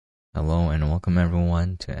Hello and welcome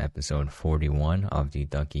everyone to episode 41 of the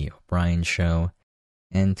Ducky Obrien show.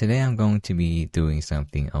 And today I'm going to be doing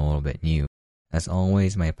something a little bit new. As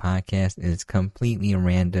always, my podcast is completely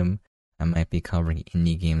random. I might be covering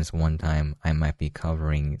indie games one time. I might be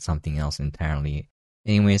covering something else entirely.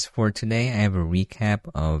 Anyways, for today I have a recap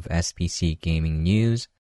of SBC gaming news.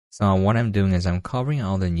 So what I'm doing is I'm covering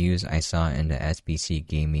all the news I saw in the SBC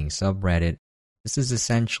gaming subreddit. This is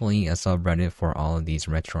essentially a subreddit for all of these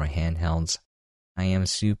retro handhelds. I am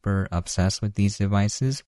super obsessed with these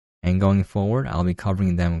devices, and going forward I'll be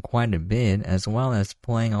covering them quite a bit, as well as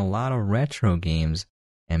playing a lot of retro games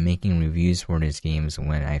and making reviews for these games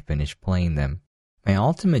when I finish playing them. My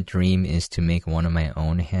ultimate dream is to make one of my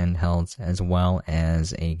own handhelds, as well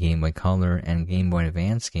as a Game Boy Color and Game Boy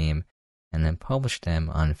Advance game, and then publish them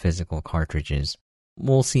on physical cartridges.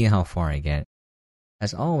 We'll see how far I get.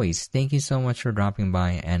 As always, thank you so much for dropping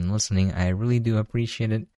by and listening. I really do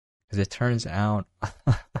appreciate it, because it turns out,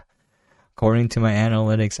 according to my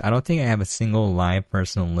analytics, I don't think I have a single live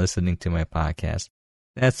person listening to my podcast.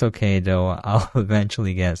 That's okay though, I'll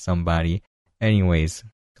eventually get somebody. Anyways,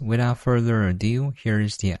 without further ado, here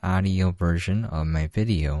is the audio version of my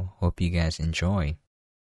video. Hope you guys enjoy.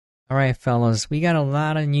 Alright fellas, we got a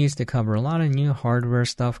lot of news to cover, a lot of new hardware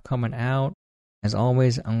stuff coming out. As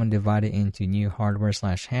always, I'm going to divide it into new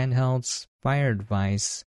hardware/handhelds, buyer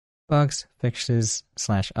advice, bugs,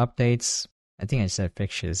 fixes/updates. I think I said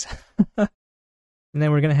fixes. And then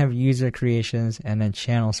we're going to have user creations and then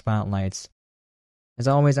channel spotlights. As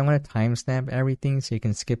always, I'm going to timestamp everything so you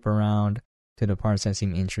can skip around to the parts that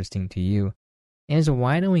seem interesting to you. And so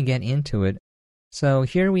why don't we get into it? So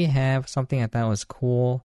here we have something I thought was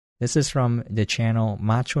cool. This is from the channel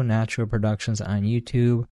Macho Nacho Productions on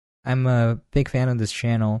YouTube. I'm a big fan of this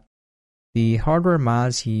channel. The hardware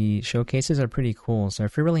mods he showcases are pretty cool, so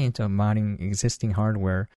if you're really into modding existing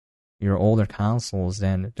hardware, your older consoles,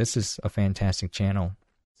 then this is a fantastic channel.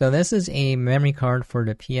 So this is a memory card for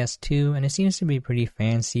the PS2, and it seems to be pretty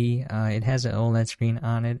fancy. It has an OLED screen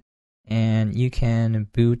on it, and you can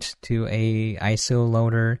boot to a ISO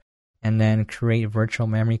loader, and then create virtual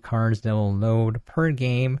memory cards that will load per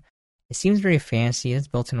game. It seems very fancy. It's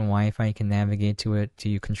built-in Wi-Fi. You can navigate to it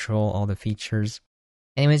to control all the features.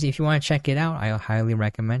 Anyways, if you want to check it out, I highly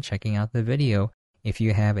recommend checking out the video if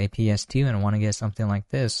you have a PS2 and want to get something like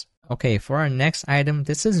this. Okay, for our next item,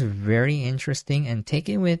 this is very interesting, and take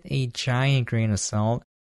it with a giant grain of salt.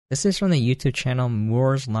 This is from the YouTube channel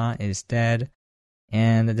Moore's Law is Dead,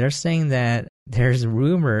 and they're saying that there's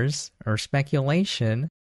rumors or speculation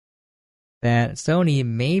that Sony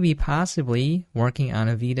may be possibly working on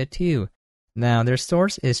a Vita 2. Now, their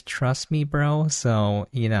source is Trust Me Bro, so,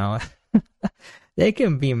 they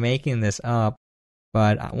can be making this up.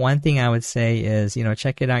 But one thing I would say is,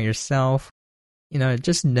 check it out yourself.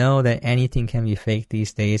 Just know that anything can be fake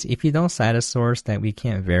these days. If you don't cite a source that we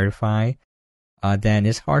can't verify, then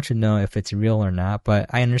it's hard to know if it's real or not. But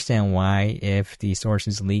I understand why. If the source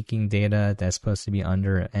is leaking data that's supposed to be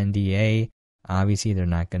under NDA, obviously they're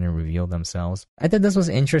not going to reveal themselves. I thought this was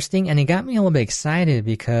interesting, and it got me a little bit excited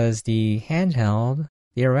because the handheld,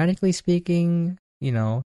 theoretically speaking,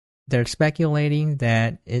 they're speculating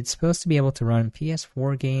that it's supposed to be able to run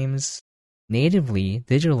PS4 games natively,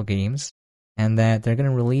 digital games, and that they're going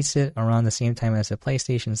to release it around the same time as the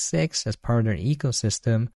PlayStation 6 as part of their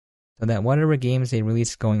ecosystem, so that whatever games they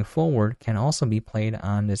release going forward can also be played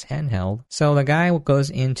on this handheld. So the guy goes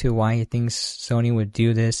into why he thinks Sony would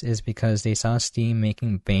do this is because they saw Steam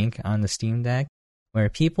making bank on the Steam Deck, where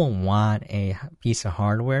people want a piece of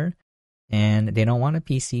hardware, and they don't want a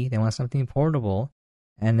PC, they want something portable,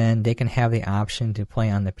 and then they can have the option to play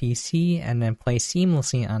on the PC and then play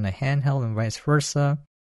seamlessly on the handheld and vice versa.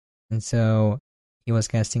 And so he was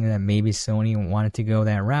guessing that maybe Sony wanted to go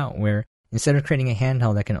that route, where instead of creating a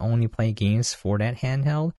handheld that can only play games for that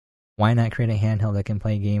handheld, why not create a handheld that can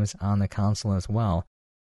play games on the console as well?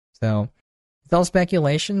 So, it's all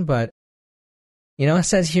speculation, but, it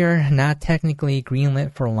says here, not technically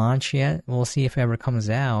greenlit for launch yet. We'll see if it ever comes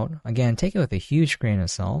out. Again, take it with a huge grain of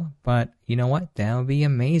salt, but you know what? That would be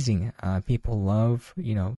amazing. People love,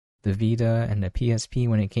 the Vita and the PSP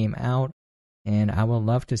when it came out, and I would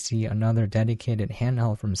love to see another dedicated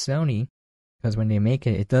handheld from Sony, because when they make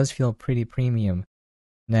it, it does feel pretty premium.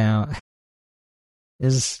 Now,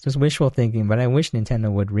 it's just wishful thinking, but I wish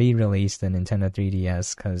Nintendo would re-release the Nintendo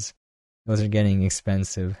 3DS, because those are getting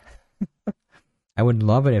expensive. I would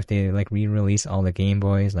love it if they re-release all the Game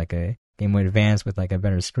Boys, like a Game Boy Advance with a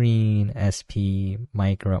better screen, SP,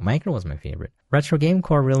 Micro. Micro was my favorite. Retro Game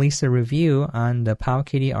Core released a review on the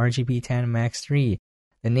Powkiddy RGB10 Max 3.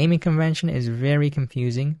 The naming convention is very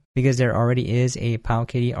confusing because there already is a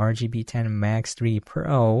Powkiddy RGB10 Max 3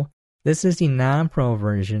 Pro. This is the non-Pro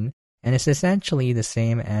version, and it's essentially the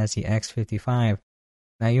same as the X55.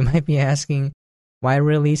 Now you might be asking, why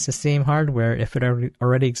release the same hardware if it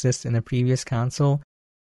already exists in the previous console?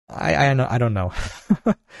 I don't know.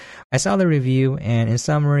 I saw the review, and in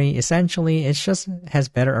summary, essentially, it just has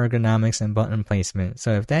better ergonomics and button placement.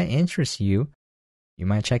 So if that interests you, you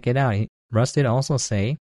might check it out. Russ did also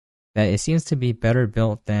say that it seems to be better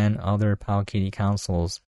built than other Powkiddy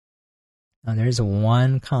consoles. Now there's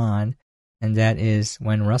one con, and that is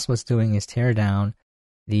when Russ was doing his teardown,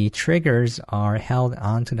 the triggers are held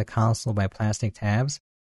onto the console by plastic tabs,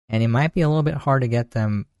 and it might be a little bit hard to get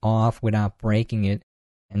them off without breaking it.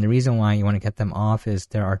 And the reason why you want to get them off is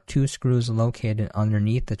there are 2 screws located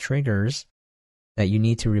underneath the triggers that you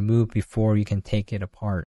need to remove before you can take it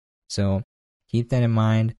apart. So keep that in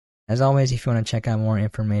mind. As always, if you want to check out more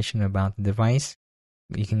information about the device,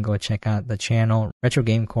 you can go check out the channel. Retro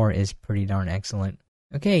Game Core is pretty darn excellent.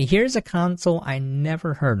 Okay, here's a console I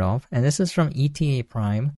never heard of, and this is from ETA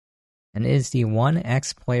Prime, and it is the One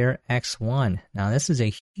X Player X1. Now this is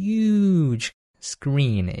a huge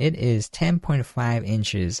screen. It is 10.5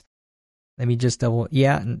 inches. Let me just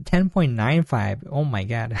 10.95. Oh my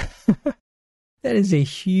god. That is a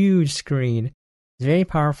huge screen. It's very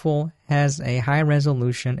powerful, has a high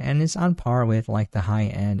resolution, and is on par with like the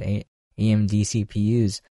high-end AMD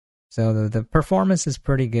CPUs. So the performance is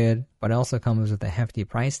pretty good, but it also comes with a hefty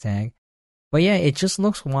price tag. But yeah, it just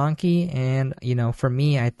looks wonky, and for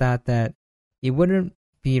me, I thought that it wouldn't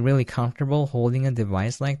be really comfortable holding a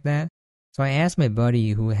device like that. So I asked my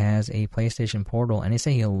buddy who has a PlayStation Portal, and he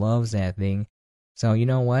said he loves that thing. So you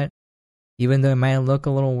know what? Even though it might look a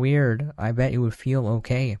little weird, I bet it would feel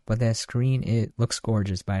okay. But that screen, it looks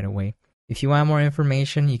gorgeous, by the way. If you want more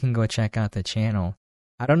information, you can go check out the channel.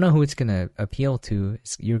 I don't know who it's going to appeal to.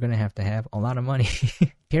 You're going to have a lot of money.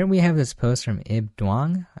 Here we have this post from Ib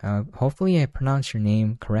Duong. Hopefully I pronounced your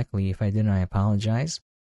name correctly. If I didn't, I apologize.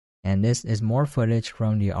 And this is more footage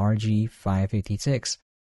from the RG556.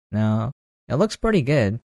 Now, it looks pretty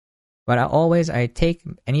good, but I take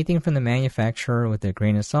anything from the manufacturer with a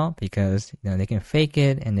grain of salt because they can fake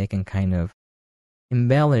it and they can kind of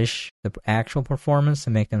embellish the actual performance to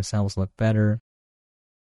make themselves look better.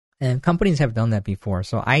 And companies have done that before,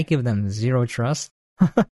 so I give them zero trust.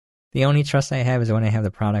 The only trust I have is when I have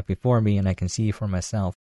the product before me and I can see for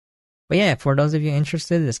myself. But yeah, for those of you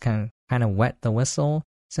interested, this kind of wet the whistle,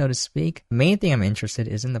 so to speak. The main thing I'm interested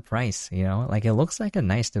is in the price, Like, it looks like a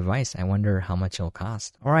nice device. I wonder how much it'll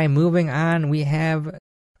cost. Alright, moving on, we have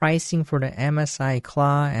pricing for the MSI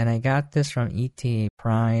Claw, and I got this from ETA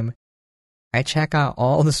Prime. I check out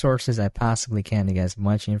all the sources I possibly can to get as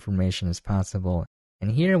much information as possible.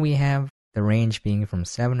 And here we have the range being from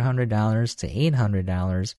 $700 to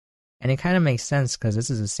 $800. And it kind of makes sense because this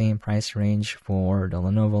is the same price range for the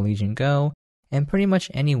Lenovo Legion Go. And pretty much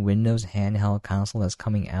any Windows handheld console that's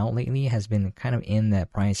coming out lately has been kind of in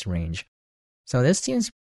that price range. So this seems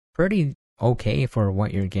pretty okay for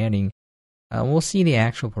what you're getting. We'll see the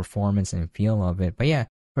actual performance and feel of it. But yeah,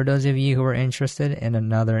 for those of you who are interested in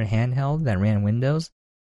another handheld that ran Windows,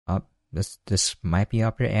 this might be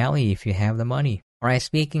up your alley if you have the money. Alright,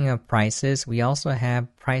 speaking of prices, we also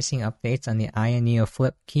have pricing updates on the Ioneo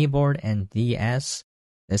Flip keyboard and DS.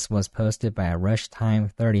 This was posted by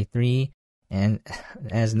RushTime33. And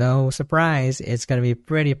as no surprise, it's going to be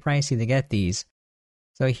pretty pricey to get these.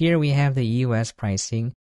 So here we have the US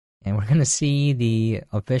pricing, and we're going to see the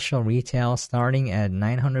official retail starting at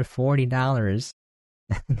 $940,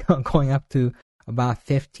 going up to about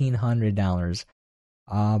 $1,500.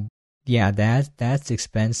 Yeah, that's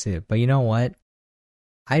expensive. But you know what?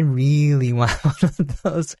 I really want one of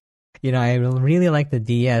those. I really like the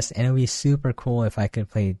DS, and it would be super cool if I could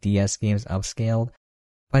play DS games upscaled.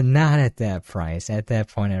 But not at that price. At that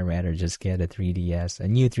point, I'd rather just get a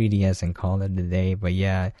new 3DS and call it a day. But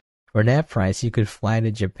yeah, for that price, you could fly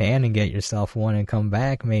to Japan and get yourself one and come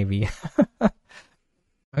back, maybe.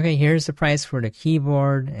 Okay, here's the price for the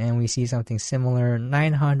keyboard, and we see something similar,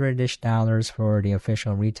 $900-ish for the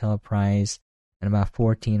official retail price, and about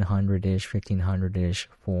 $1,400-ish, $1,500-ish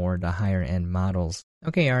for the higher end models.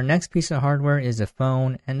 Okay, our next piece of hardware is a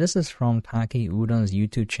phone, and this is from Taki Udon's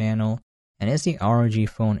YouTube channel. And it's the ROG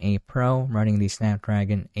Phone 8 Pro running the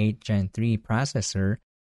Snapdragon 8 Gen 3 processor.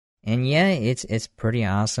 And yeah, it's pretty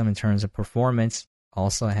awesome in terms of performance.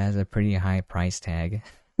 Also has a pretty high price tag.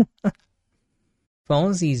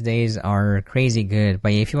 Phones these days are crazy good,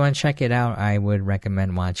 but if you want to check it out, I would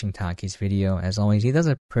recommend watching Taki's video. As always, he does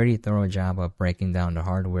a pretty thorough job of breaking down the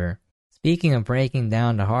hardware. Speaking of breaking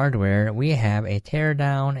down the hardware, we have a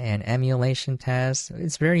teardown and emulation test.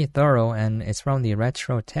 It's very thorough, and it's from the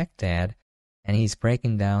Retro Tech Dad, and he's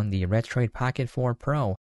breaking down the Retroid Pocket 4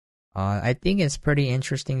 Pro. I think it's pretty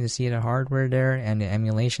interesting to see the hardware there, and the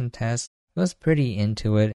emulation test. I was pretty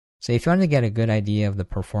into it. So if you want to get a good idea of the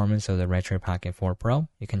performance of the Retroid Pocket 4 Pro,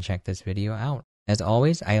 you can check this video out. As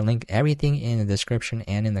always, I link everything in the description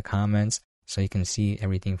and in the comments, so you can see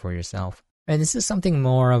everything for yourself. And this is something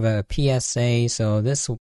more of a PSA, so this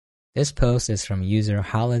post is from user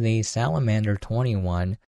Holiday Salamander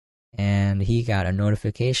 21, and he got a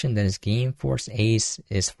notification that his Game Force Ace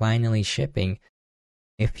is finally shipping.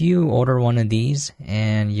 If you order one of these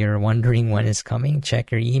and you're wondering when it's coming,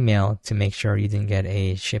 check your email to make sure you didn't get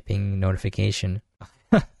a shipping notification.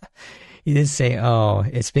 He did say, oh,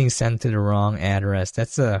 it's being sent to the wrong address.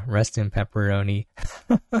 That's a rest in pepperoni.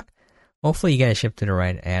 Hopefully you get it shipped to the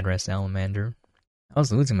right address, Salamander. I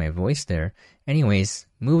was losing my voice there. Anyways,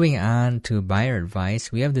 moving on to buyer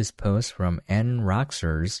advice, we have this post from N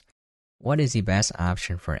Roxers. What is the best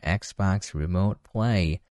option for Xbox Remote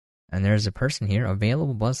Play? And there's a person here,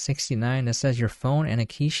 Available Buzz 69, that says your phone and a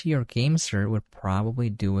Kishi or GameCert would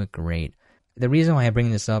probably do it great. The reason why I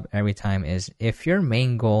bring this up every time is if your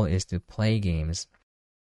main goal is to play games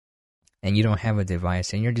and you don't have a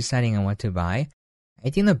device and you're deciding on what to buy, I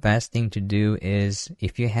think the best thing to do is,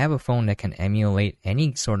 if you have a phone that can emulate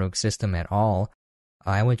any sort of system at all,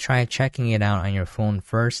 I would try checking it out on your phone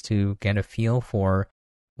first to get a feel for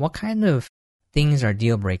what kind of things are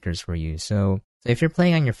deal breakers for you. So if you're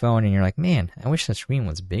playing on your phone and you're like, man, I wish the screen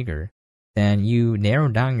was bigger, then you narrow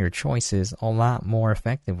down your choices a lot more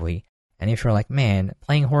effectively. And if you're like, man,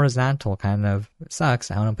 playing horizontal kind of sucks,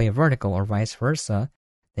 I want to play vertical or vice versa,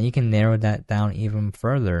 then you can narrow that down even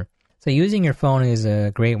further. So using your phone is a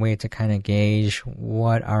great way to kind of gauge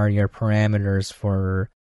what are your parameters for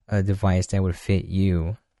a device that would fit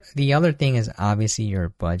you. The other thing is obviously your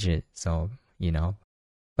budget, so,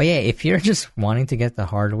 But yeah, if you're just wanting to get the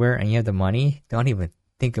hardware and you have the money, don't even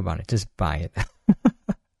think about it, just buy it.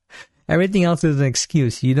 Everything else is an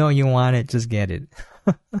excuse. You know you want it, just get it.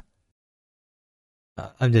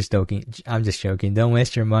 I'm just joking. Don't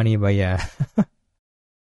waste your money, but yeah.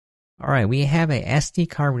 Alright, we have a SD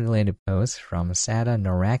card related post from Sada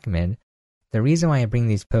Norakman. The reason why I bring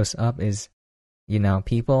these posts up is,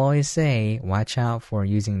 people always say, watch out for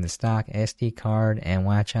using the stock SD card and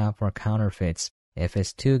watch out for counterfeits. If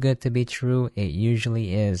it's too good to be true, it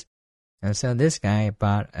usually is. And so this guy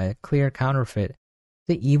bought a clear counterfeit.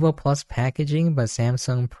 The Evo Plus packaging, but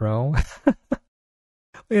Samsung Pro. Look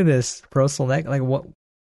at this, Pro Select. Like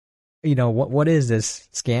what is this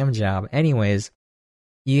scam job? Anyways,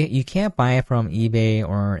 You can't buy it from eBay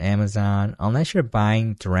or Amazon unless you're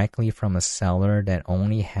buying directly from a seller that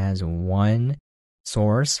only has one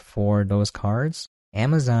source for those cards.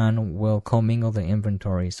 Amazon will commingle the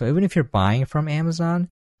inventory. So even if you're buying from Amazon,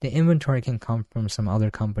 the inventory can come from some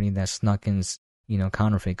other company that snuck in,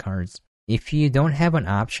 counterfeit cards. If you don't have an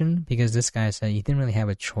option, because this guy said you didn't really have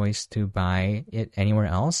a choice to buy it anywhere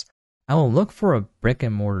else, I will look for a brick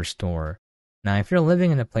and mortar store. Now, if you're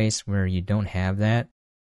living in a place where you don't have that,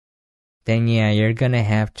 then yeah, you're going to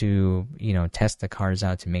have to, test the cards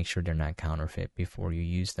out to make sure they're not counterfeit before you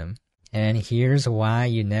use them. And here's why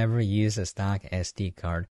you never use a stock SD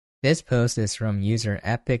card. This post is from user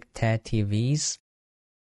EpicTedTVs.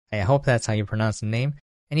 I hope that's how you pronounce the name.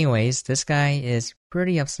 Anyways, this guy is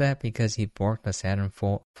pretty upset because he borked the Saturn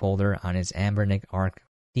folder on his Ambernic Arc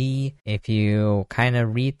D. If you kind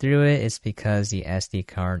of read through it, it's because the SD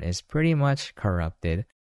card is pretty much corrupted.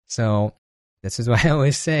 So this is why I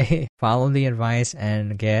always say, follow the advice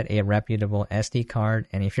and get a reputable SD card.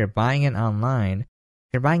 And if you're buying it online,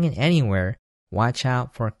 if you're buying it anywhere, watch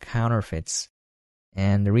out for counterfeits.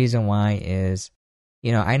 And the reason why is,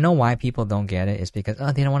 I know why people don't get it is because,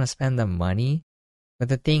 they don't want to spend the money. But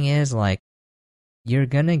the thing is, you're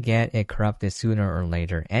gonna get it corrupted sooner or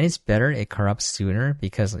later. And it's better it corrupts sooner,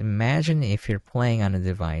 because imagine if you're playing on a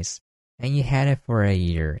device and you had it for a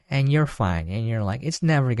year, and you're fine, and you're like, it's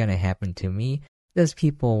never gonna happen to me. There's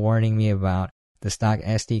people warning me about the stock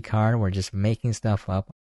SD card, we're just making stuff up.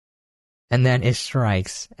 And then it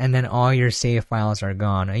strikes, and then all your save files are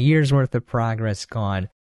gone. A year's worth of progress gone.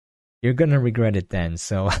 You're gonna regret it then,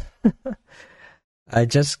 so...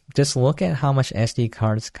 just look at how much SD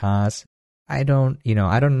cards cost. I don't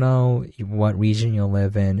know what region you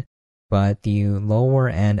live in, but the lower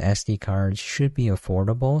end SD cards should be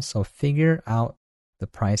affordable. So figure out the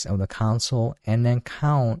price of the console and then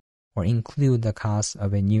count or include the cost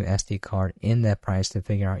of a new SD card in that price to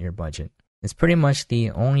figure out your budget. It's pretty much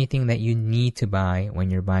the only thing that you need to buy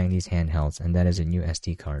when you're buying these handhelds, and that is a new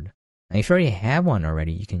SD card. Now, if you already have one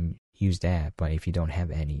already, you can use that, but if you don't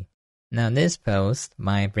have any. Now, this post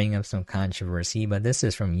might bring up some controversy, but this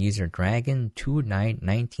is from user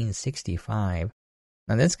Dragon291965.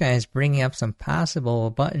 Now, this guy is bringing up some possible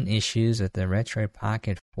button issues with the Retroid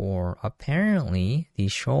Pocket 4. Apparently, the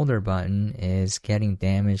shoulder button is getting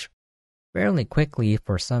damaged fairly quickly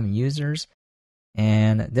for some users,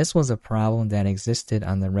 and this was a problem that existed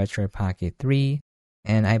on the Retroid Pocket 3,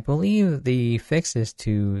 and I believe the fix is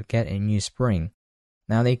to get a new spring.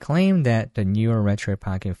 Now, they claim that the newer Retroid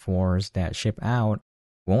Pocket 4s that ship out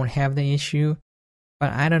won't have the issue,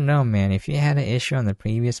 but I don't know, man. If you had an issue on the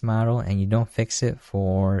previous model and you don't fix it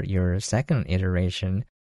for your second iteration,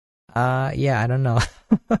 I don't know.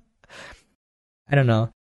 I don't know.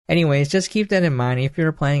 Anyways, just keep that in mind. If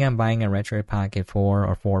you're planning on buying a Retroid Pocket 4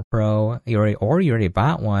 or 4 Pro, you already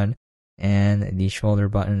bought one, and the shoulder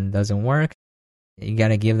button doesn't work, you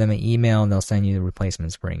gotta give them an email and they'll send you the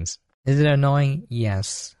replacement springs. Is it annoying?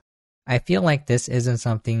 Yes. I feel like this isn't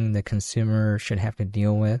something the consumer should have to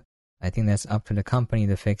deal with. I think that's up to the company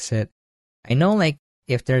to fix it. I know, like,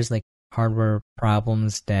 if there's like hardware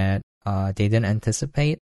problems that they didn't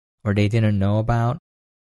anticipate or they didn't know about,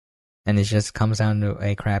 and it just comes down to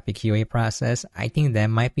a crappy QA process, I think that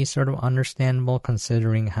might be sort of understandable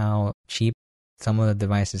considering how cheap some of the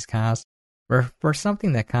devices cost. For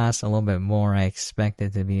something that costs a little bit more, I expect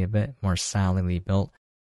it to be a bit more solidly built.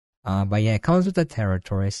 But yeah, it comes with the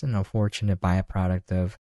territory. It's an unfortunate byproduct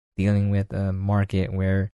of dealing with a market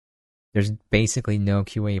where there's basically no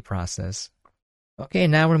QA process. Okay,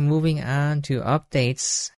 now we're moving on to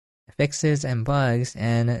updates, fixes, and bugs,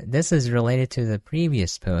 and this is related to the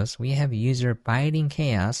previous post. We have user Biting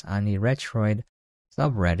Chaos on the Retroid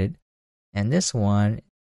subreddit, and this one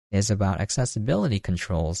is about accessibility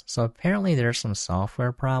controls. So apparently there's some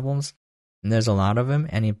software problems, and there's a lot of them,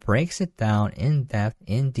 and it breaks it down in depth,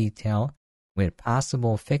 in detail, with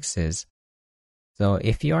possible fixes. So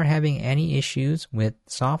if you are having any issues with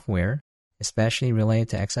software, especially related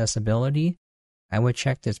to accessibility, I would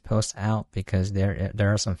check this post out because there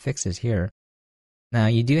are some fixes here. Now,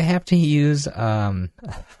 you do have to use the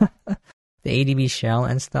ADB shell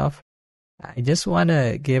and stuff. I just want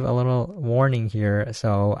to give a little warning here.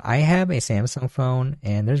 So I have a Samsung phone,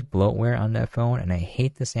 and there's bloatware on that phone, and I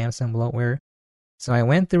hate the Samsung bloatware. So I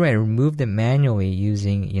went through and removed it manually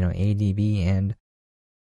using, ADB, and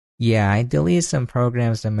yeah, I deleted some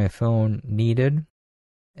programs that my phone needed,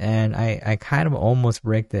 and I kind of almost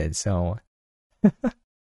bricked it. So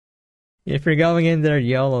if you're going in there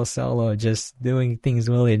YOLO solo, just doing things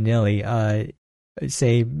willy-nilly, I'd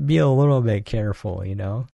say be a little bit careful,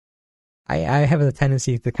 I have a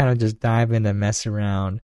tendency to kind of just dive in and mess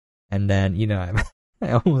around, and then,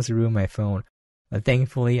 I almost ruined my phone. But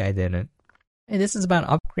thankfully, I didn't. And this is about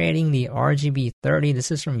upgrading the RGB30.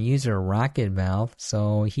 This is from user RocketMouth.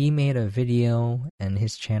 So he made a video, and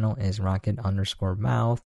his channel is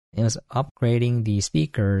rocket_mouth. It was upgrading the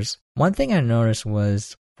speakers. One thing I noticed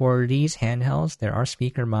was for these handhelds, there are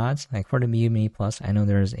speaker mods. Like for the Miyoo Mini Plus, I know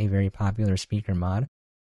there's a very popular speaker mod.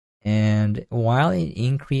 And while it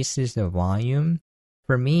increases the volume,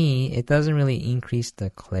 for me, it doesn't really increase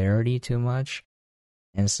the clarity too much.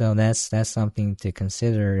 And so that's something to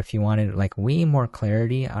consider if you wanted like way more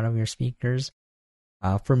clarity out of your speakers.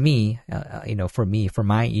 For me, for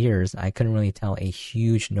my ears, I couldn't really tell a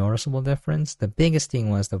huge noticeable difference. The biggest thing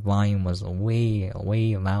was the volume was way,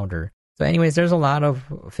 way louder. So anyways, there's a lot of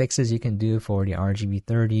fixes you can do for the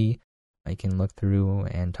RGB30. You can look through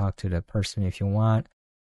and talk to the person if you want.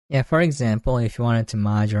 Yeah, for example, if you wanted to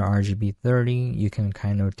mod your RGB30, you can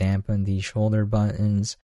kind of dampen the shoulder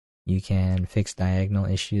buttons. You can fix diagonal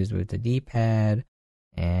issues with the D-pad.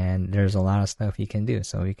 And there's a lot of stuff you can do,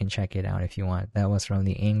 so you can check it out if you want. That was from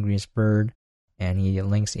the Angriest Bird, and he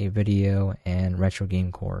links a video and Retro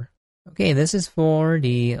Game Core. Okay, this is for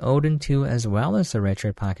the Odin 2 as well as the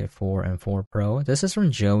Retroid Pocket 4 and 4 Pro. This is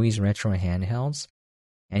from Joey's Retro Handhelds,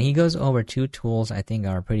 and he goes over two tools I think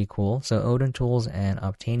are pretty cool. So Odin Tools and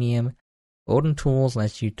Obtainium. Odin Tools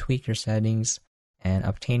lets you tweak your settings, and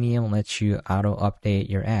Obtainium lets you auto-update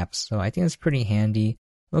your apps. So I think it's pretty handy.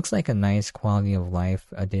 Looks like a nice quality of life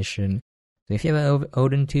addition. So if you have an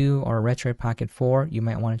Odin 2 or a Retroid Pocket 4, you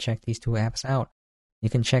might want to check these two apps out. You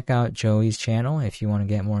can check out Joey's channel if you want to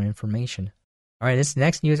get more information. Alright, this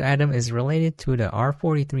next news item is related to the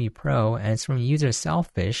R43 Pro, and it's from user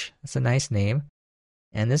Selfish. That's a nice name.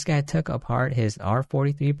 And this guy took apart his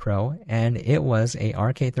R43 Pro, and it was a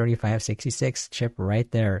RK3566 chip right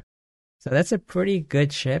there. So that's a pretty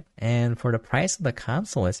good chip, and for the price of the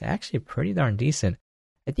console, it's actually pretty darn decent.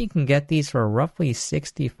 I think you can get these for roughly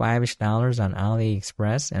 $65 on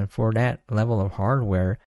AliExpress, and for that level of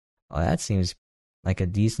hardware, Oh, that seems like a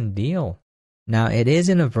decent deal. Now, it is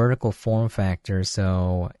in a vertical form factor,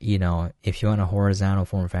 so, if you want a horizontal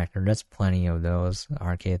form factor, there's plenty of those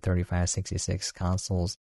arcade 3566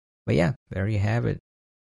 consoles. But yeah, there you have it.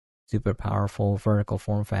 Super powerful vertical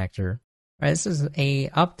form factor. All right, this is a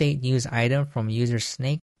update news item from user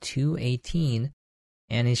Snake218,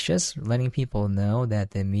 and it's just letting people know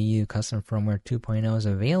that the MIUI custom firmware 2.0 is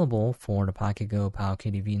available for the Pocket Go,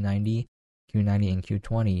 Powkiddy V90, Q90, and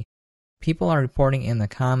Q20. People are reporting in the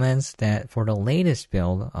comments that for the latest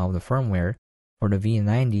build of the firmware for the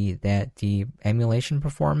V90, that the emulation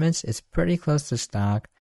performance is pretty close to stock,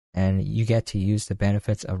 and you get to use the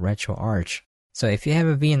benefits of RetroArch. So if you have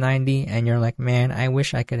a V90 and you're like, man, I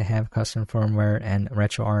wish I could have custom firmware and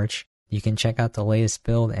RetroArch, you can check out the latest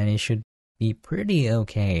build and it should be pretty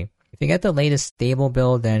okay. If you get the latest stable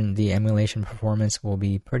build, then the emulation performance will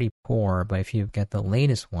be pretty poor, but if you get the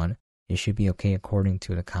latest one, it should be okay according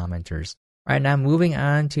to the commenters. Alright, now moving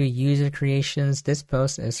on to user creations. This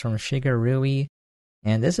post is from Shigerui,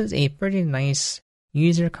 and this is a pretty nice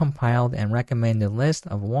user compiled and recommended list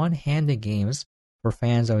of one-handed games for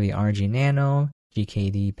fans of the RG Nano,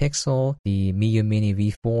 GKD Pixel, the MIUI Mini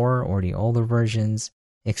V4 or the older versions,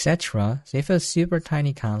 etc. So if you have a super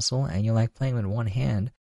tiny console and you like playing with one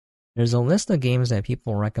hand, there's a list of games that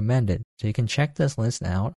people recommended. So you can check this list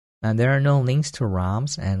out. Now, there are no links to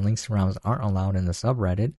ROMs, and links to ROMs aren't allowed in the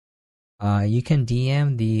subreddit. You can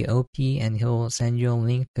DM the OP and he'll send you a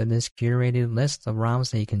link to this curated list of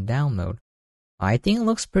ROMs that you can download. I think it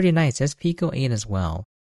looks pretty nice. It's Pico 8 as well.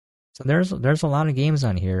 So there's a lot of games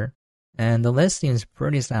on here, and the list seems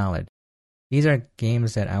pretty solid. These are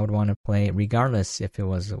games that I would want to play regardless if it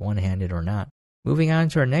was one-handed or not. Moving on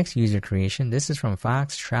to our next user creation. This is from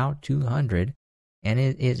Foxtrout200. And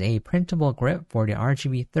it is a printable grip for the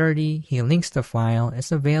RGB30. He links the file.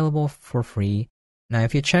 It's available for free. Now,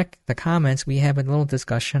 if you check the comments, we have a little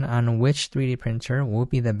discussion on which 3D printer will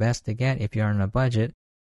be the best to get if you are on a budget.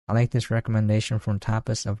 I like this recommendation from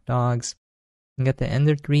Tapas of Dogs. You can get the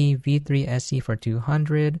Ender 3 V3 SE for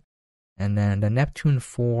 $200, and then the Neptune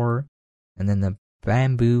 4, and then the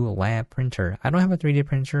Bamboo Lab printer. I don't have a 3D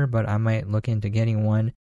printer, but I might look into getting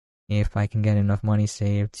one if I can get enough money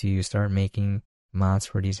saved to start making mods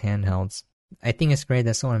for these handhelds. I think it's great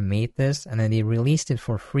that someone made this and then they released it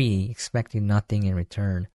for free, expecting nothing in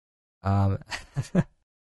return. I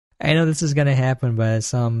know this is gonna happen, but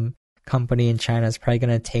some company in China is probably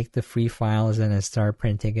gonna take the free files and then start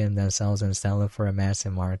printing it themselves and sell it for a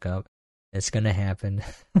massive markup. It's gonna happen.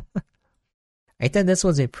 I thought this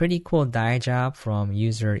was a pretty cool dye job from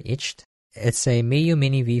user Itched. It's a MIUI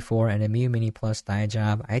Mini V4 and a MIUI Mini Plus dye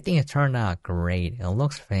job. I think it turned out great. It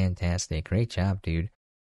looks fantastic. Great job, dude.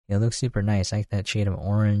 It looks super nice. I like that shade of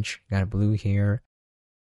orange. Got a blue here.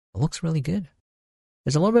 It looks really good.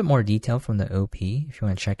 There's a little bit more detail from the OP if you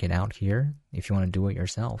want to check it out here, if you want to do it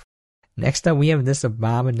yourself. Next up, we have this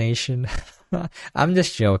abomination. I'm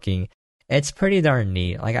just joking. It's pretty darn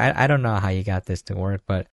neat. Like, I don't know how you got this to work,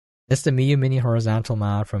 but it's the MIUI Mini horizontal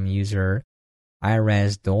mod from user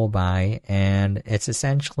iRes Dolby, and it's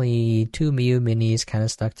essentially two MIUI Minis kind of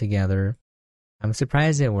stuck together. I'm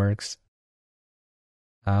surprised it works.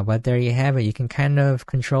 But there you have it. You can kind of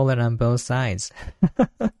control it on both sides.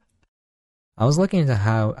 I was looking into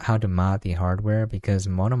how to mod the hardware because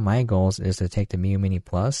one of my goals is to take the MIUI Mini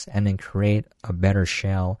Plus and then create a better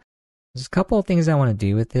shell. There's a couple of things I want to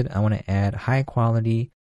do with it. I want to add high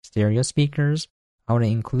quality stereo speakers. I want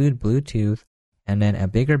to include Bluetooth and then a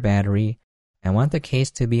bigger battery. I want the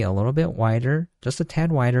case to be a little bit wider, just a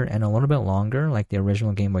tad wider and a little bit longer like the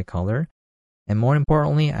original Game Boy Color. And more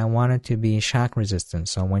importantly, I want it to be shock resistant.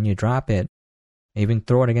 So when you drop it, even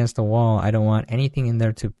throw it against the wall, I don't want anything in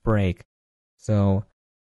there to break. So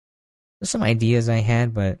there's some ideas I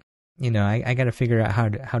had, but I got to figure out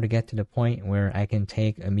how to get to the point where I can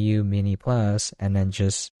take a MIUI Mini Plus and then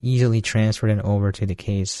just easily transfer it over to the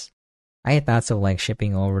case. I had thoughts of like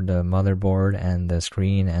shipping over the motherboard and the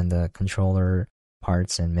screen and the controller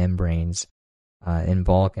parts and membranes in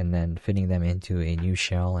bulk and then fitting them into a new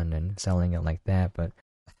shell and then selling it like that. But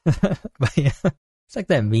yeah, it's like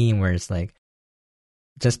that meme where it's like,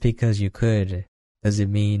 just because you could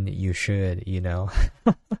doesn't mean you should,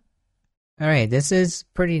 Alright, this is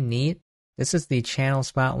pretty neat. This is the channel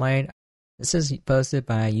spotlight. This is posted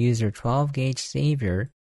by user 12Gauge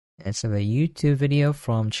Savior. It's a YouTube video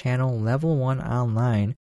from channel Level 1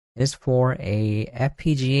 Online. It is for a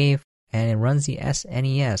FPGA and it runs the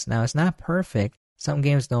SNES. Now, it's not perfect. Some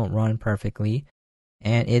games don't run perfectly.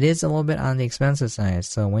 And it is a little bit on the expensive side.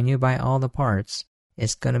 So when you buy all the parts,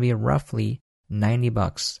 it's going to be roughly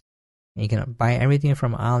 $90. And you can buy everything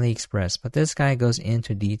from AliExpress, but this guy goes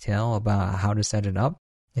into detail about how to set it up.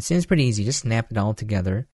 It seems pretty easy. Just snap it all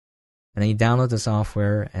together, and then you download the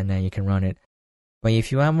software, and then you can run it. But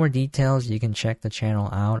if you want more details, you can check the channel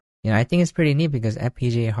out. I think it's pretty neat because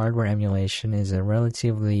FPGA hardware emulation is a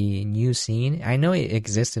relatively new scene. I know it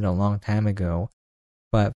existed a long time ago,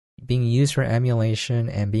 but being used for emulation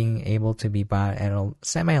and being able to be bought at a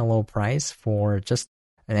semi-low price for just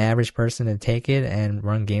an average person to take it and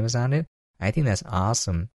run games on it, I think that's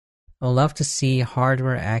awesome. I'd love to see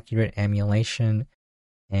hardware-accurate emulation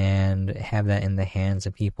and have that in the hands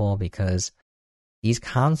of people, because these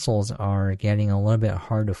consoles are getting a little bit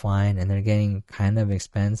hard to find and they're getting kind of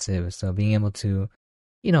expensive. So being able to,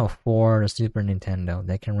 afford a Super Nintendo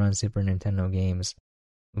that can run Super Nintendo games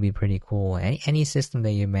would be pretty cool. Any system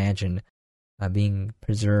that you imagine being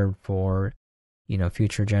preserved for,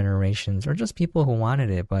 future generations, or just people who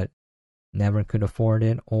wanted it but never could afford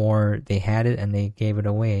it, or they had it and they gave it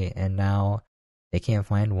away and now they can't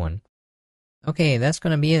find one. Okay, that's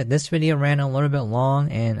going to be it. This video ran a little bit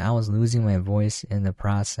long and I was losing my voice in the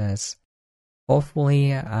process. Hopefully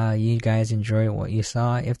you guys enjoyed what you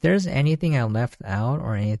saw. If there's anything I left out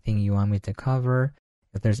or anything you want me to cover,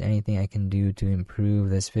 if there's anything I can do to improve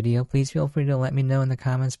this video, please feel free to let me know in the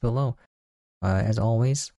comments below. As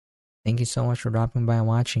always, thank you so much for dropping by and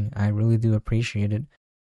watching. I really do appreciate it,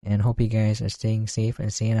 and hope you guys are staying safe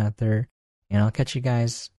and staying out there, and I'll catch you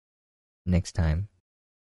guys next time.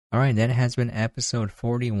 Alright, that has been episode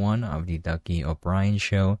 41 of the Ducky Obrien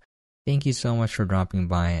Show. Thank you so much for dropping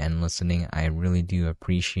by and listening. I really do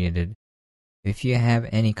appreciate it. If you have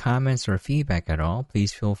any comments or feedback at all,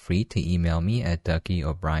 please feel free to email me at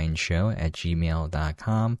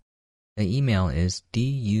duckyobrienshow@gmail.com. The email is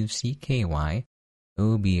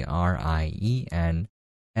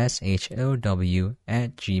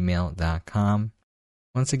duckyobrienshow@gmail.com.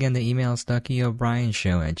 Once again, the email is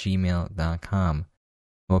duckyobrienshow@gmail.com.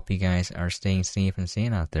 Hope you guys are staying safe and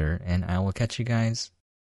sane out there, and I will catch you guys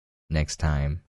next time.